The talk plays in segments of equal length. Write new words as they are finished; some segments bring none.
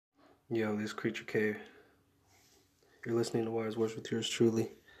Yo, this Creature K. You're listening to Wise Words with yours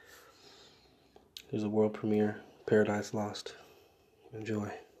truly. There's a world premiere, Paradise Lost.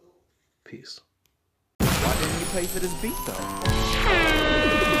 Enjoy. Peace. Why didn't you pay for this beat though?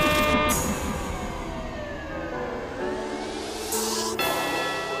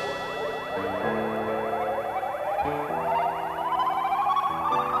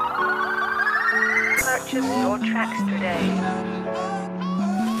 Purchase your tracks today.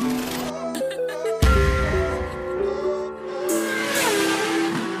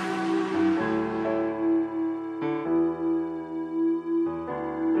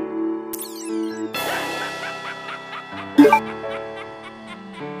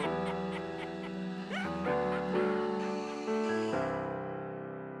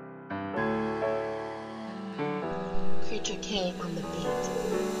 Creature K on the beat.